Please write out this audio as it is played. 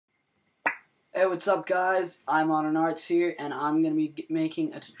Hey, what's up guys? iModernArts here, and I'm going to be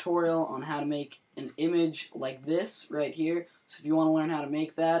making a tutorial on how to make an image like this right here. So if you want to learn how to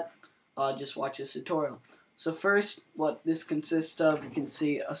make that, just watch this tutorial. So first, what this consists of, you can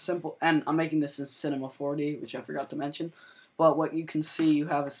see a simple, and I'm making this in Cinema 4D, which I forgot to mention, but what you can see, you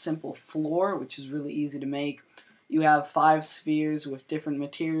have a simple floor, which is really easy to make. You have 5 spheres with different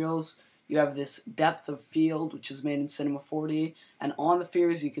materials. You have this depth of field, which is made in Cinema 4D, and on the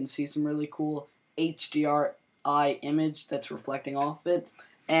spheres you can see some really cool HDRI image that's reflecting off it.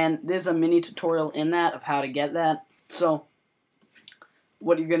 And there's a mini tutorial in that of how to get that. So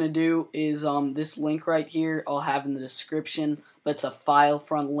what you're going to do is this link right here I'll have in the description, but it's a file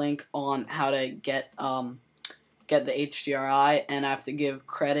front link on how to get the HDRI, and I have to give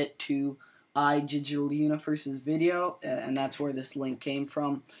credit to iDigital Universe's video, and that's where this link came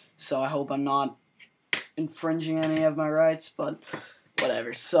from. So I hope I'm not infringing any of my rights, but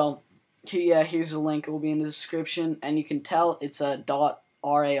whatever. So yeah, here's the link. It will be in the description, and you can tell it's a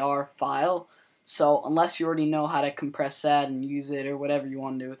 .rar file. So unless you already know how to compress that and use it or whatever you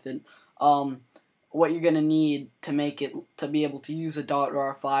want to do with it, what you're gonna need to make it to be able to use a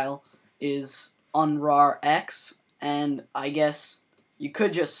 .rar file is UnRARX, and I guess you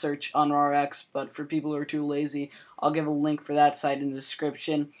could just search UnRARX, but for people who are too lazy, I'll give a link for that site in the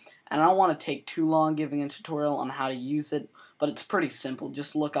description. And I don't want to take too long giving a tutorial on how to use it, but it's pretty simple.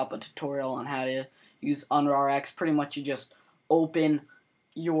 Just look up a tutorial on how to use UnRARX. Pretty much you just open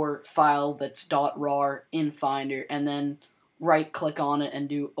your file that's .rar in Finder, and then right-click on it and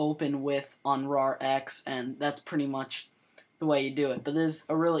do Open with UnRARX, and that's pretty much the way you do it. But there's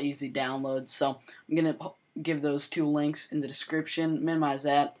a really easy download, so I'm going to give those 2 links in the description, minimize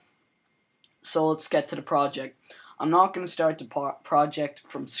that. So let's get to the project. I'm not going to start the project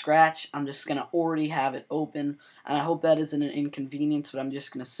from scratch. I'm just going to already have it open, and I hope that isn't an inconvenience, but I'm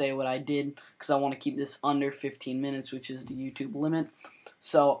just going to say what I did because I want to keep this under 15 minutes, which is the YouTube limit.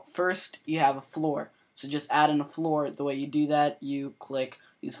 So first you have a floor. So just add in a floor. The way you do that, you click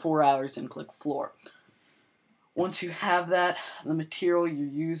these 4 hours and click floor. Once you have that, the material you're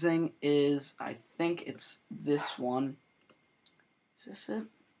using is, I think it's this one. Is this it?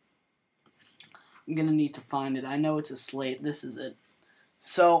 I'm going to need to find it. I know it's a slate. This is it.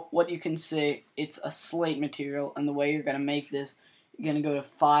 So what you can see, it's a slate material, and the way you're going to make this, you're going to go to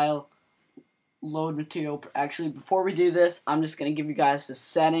File, Load Material. Actually, before we do this, I'm just going to give you guys the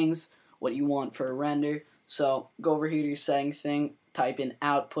settings, what you want for a render. So go over here to your settings thing, type in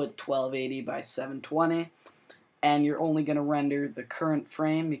output 1280 by 720. And you're only going to render the current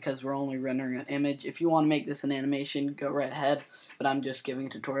frame because we're only rendering an image. If you want to make this an animation, go right ahead, but I'm just giving a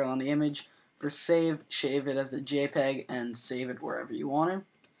tutorial on the image. For save, shave it as a JPEG and save it wherever you want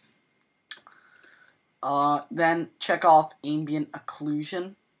to. Then check off ambient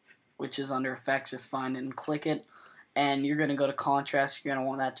occlusion, which is under effects. Just find it and click it. And you're going to go to contrast. You're going to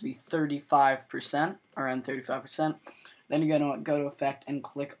want that to be 35%, around 35%. Then you're going to go to effect and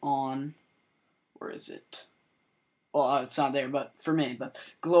click on, where is it? Well, it's not there, but for me, but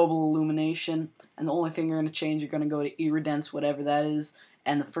global illumination, and the only thing you're going to change, you're going to go to iridescence, whatever that is,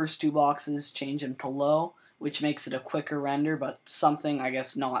 and the first 2 boxes change them to low, which makes it a quicker render, but something, I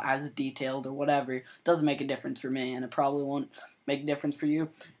guess, not as detailed or whatever, doesn't make a difference for me, and it probably won't make a difference for you.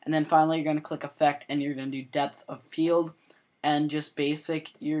 And then finally, you're going to click effect, and you're going to do depth of field, and just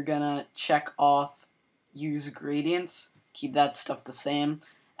basic, you're going to check off use gradients, keep that stuff the same,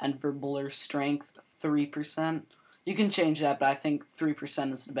 and for blur strength, 3%. You can change that, but I think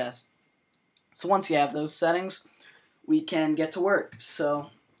 3% is the best. So once you have those settings, we can get to work. So,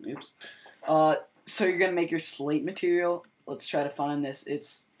 so you're going to make your slate material. Let's try to find this.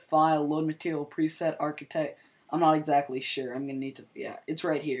 It's File, Load Material, Preset, Architect. I'm not exactly sure. I'm going to need to, yeah, it's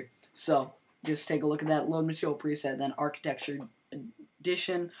right here. So just take a look at that. Load Material, Preset, then Architecture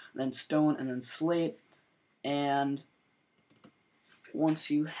Edition, then Stone, and then Slate. And once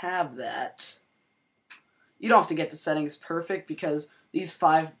you have that, you don't have to get the settings perfect because these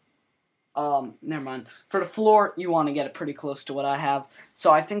 5, never mind. For the floor, you want to get it pretty close to what I have.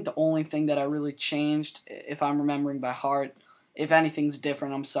 So I think the only thing that I really changed, if I'm remembering by heart, if anything's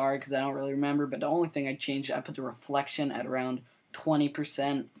different, I'm sorry because I don't really remember, but the only thing I changed, I put the reflection at around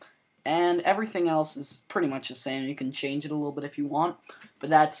 20%, and everything else is pretty much the same. You can change it a little bit if you want, but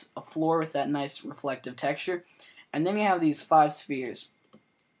that's a floor with that nice reflective texture. And then you have these 5 spheres,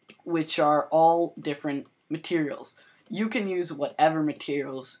 which are all different materials. You can use whatever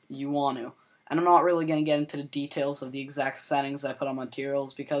materials you want to, and I'm not really going to get into the details of the exact settings I put on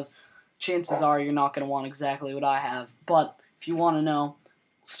materials because chances are you're not going to want exactly what I have, but if you want to know,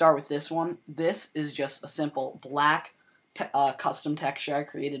 start with this one. This is just a simple black custom texture I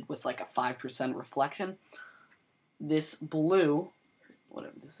created with like a 5% reflection. This blue,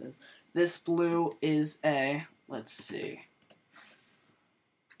 whatever this blue is a, let's see,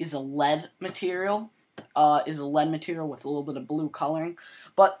 is a lead material. Is a lead material with a little bit of blue coloring.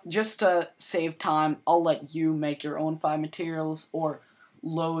 But just to save time, I'll let you make your own 5 materials or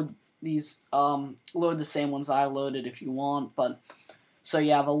load these, load the same ones I loaded if you want. But so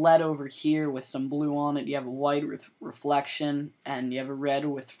you have a lead over here with some blue on it, you have a white with reflection, and you have a red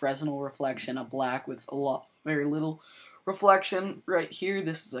with Fresnel reflection, a black with very little reflection. Right here,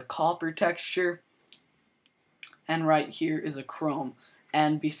 this is a copper texture, and right here is a chrome.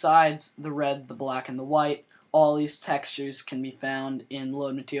 And besides the red, the black, and the white, all these textures can be found in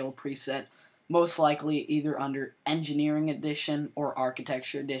Load Material Preset, most likely either under Engineering Edition or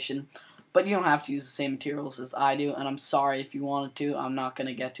Architecture Edition. But you don't have to use the same materials as I do, and I'm sorry if you wanted to. I'm not going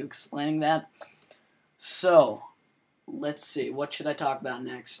to get to explaining that. So, let's see. What should I talk about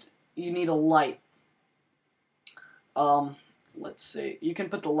next? You need a light. Let's see. You can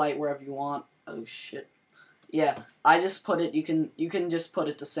put the light wherever you want. Oh, shit. Yeah, I just put it, you can just put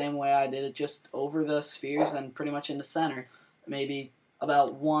it the same way I did it, just over the spheres and pretty much in the center. Maybe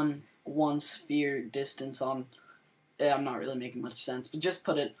about one sphere distance on, I'm not really making much sense, but just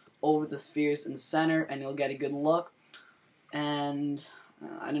put it over the spheres in the center and you'll get a good look. And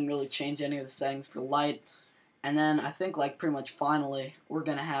I didn't really change any of the settings for light. And then I think like pretty much finally we're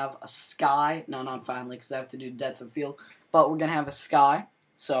going to have a sky. No, not finally because I have to do depth of field. But we're going to have a sky.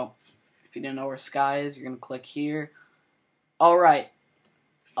 So if you didn't know where sky is, you're going to click here. Alright.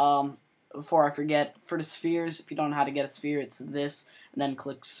 Before I forget, for the spheres, if you don't know how to get a sphere, it's this. And then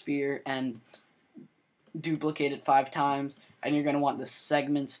click sphere and duplicate it 5 times. And you're going to want the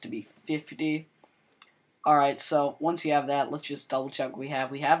segments to be 50. Alright, so once you have that, let's just double check what we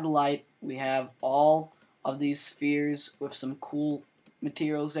have. We have the light. We have all of these spheres with some cool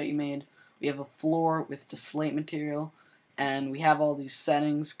materials that you made. We have a floor with the slate material. And we have all these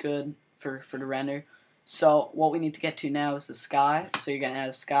settings good for the render. So what we need to get to now is the sky. So you're going to add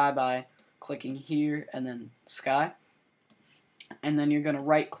a sky by clicking here and then sky. And then you're going to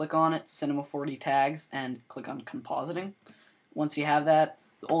right click on it, Cinema 4D tags, and click on compositing. Once you have that,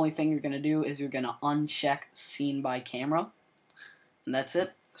 the only thing you're going to do is you're going to uncheck scene by camera. And that's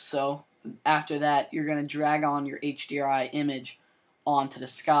it. So after that, you're going to drag on your HDRI image onto the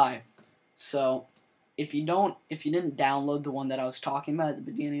sky. So if you didn't download the one that I was talking about at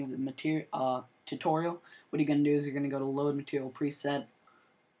the beginning of the tutorial, what you're going to do is you're going to go to Load Material Preset,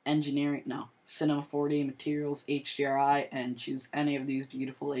 Cinema 4D, Materials, HDRI, and choose any of these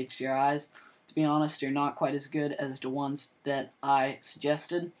beautiful HDRIs. To be honest, they're not quite as good as the ones that I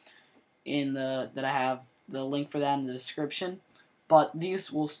suggested that I have the link for that in the description. But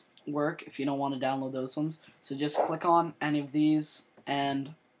these will work if you don't want to download those ones. So just click on any of these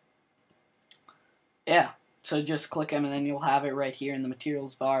and yeah, so just click them and then you'll have it right here in the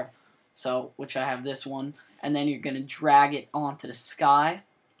materials bar. So, which I have this one, and then you're going to drag it onto the sky.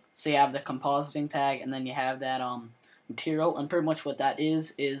 So you have the compositing tag and then you have that material, and pretty much what that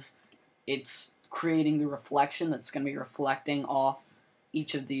is it's creating the reflection that's going to be reflecting off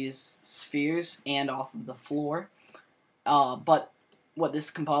each of these spheres and off of the floor. But what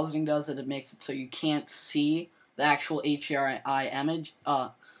this compositing does is it makes it so you can't see the actual HDRI image.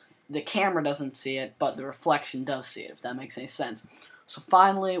 The camera doesn't see it, but the reflection does see it, if that makes any sense. So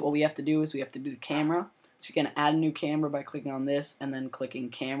finally, what we have to do is we have to do the camera. So you're going to add a new camera by clicking on this and then clicking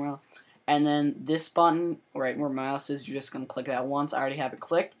camera. And then this button, right where my mouse is, you're just going to click that once. I already have it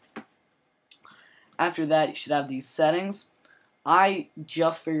clicked. After that, you should have these settings. I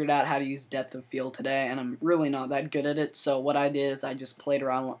just figured out how to use depth of field today, and I'm really not that good at it. So what I did is I just played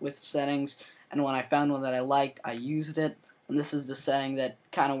around with settings, and when I found one that I liked, I used it. And this is the setting that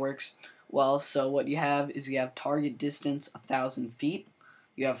kind of works well. So what you have is you have target distance 1,000 feet.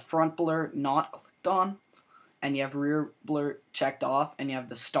 You have front blur not clicked on. And you have rear blur checked off. And you have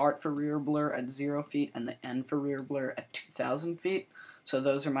the start for rear blur at 0 feet and the end for rear blur at 2,000 feet. So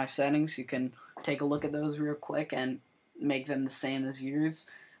those are my settings. You can take a look at those real quick and make them the same as yours.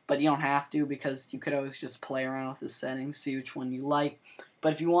 But you don't have to, because you could always just play around with the settings, see which one you like.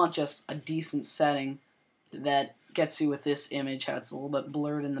 But if you want just a decent setting that gets you with this image, how it's a little bit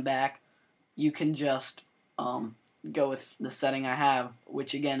blurred in the back, you can just go with the setting I have,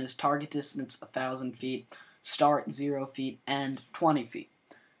 which again is target distance 1,000 feet, start 0 feet, and 20 feet.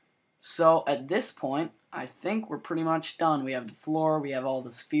 So at this point, I think we're pretty much done. We have the floor, we have all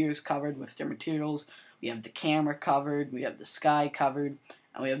the spheres covered with their materials, we have the camera covered, we have the sky covered,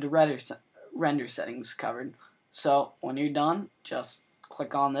 and we have the render settings covered. So when you're done, just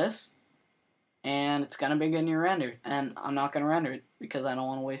click on this, and it's gonna be getting rendered, and I'm not gonna render it because I don't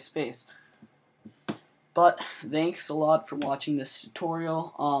want to waste space. But thanks a lot for watching this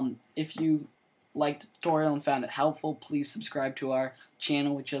tutorial. If you liked the tutorial and found it helpful, please subscribe to our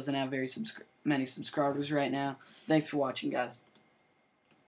channel, which doesn't have very many subscribers right now. Thanks for watching, guys.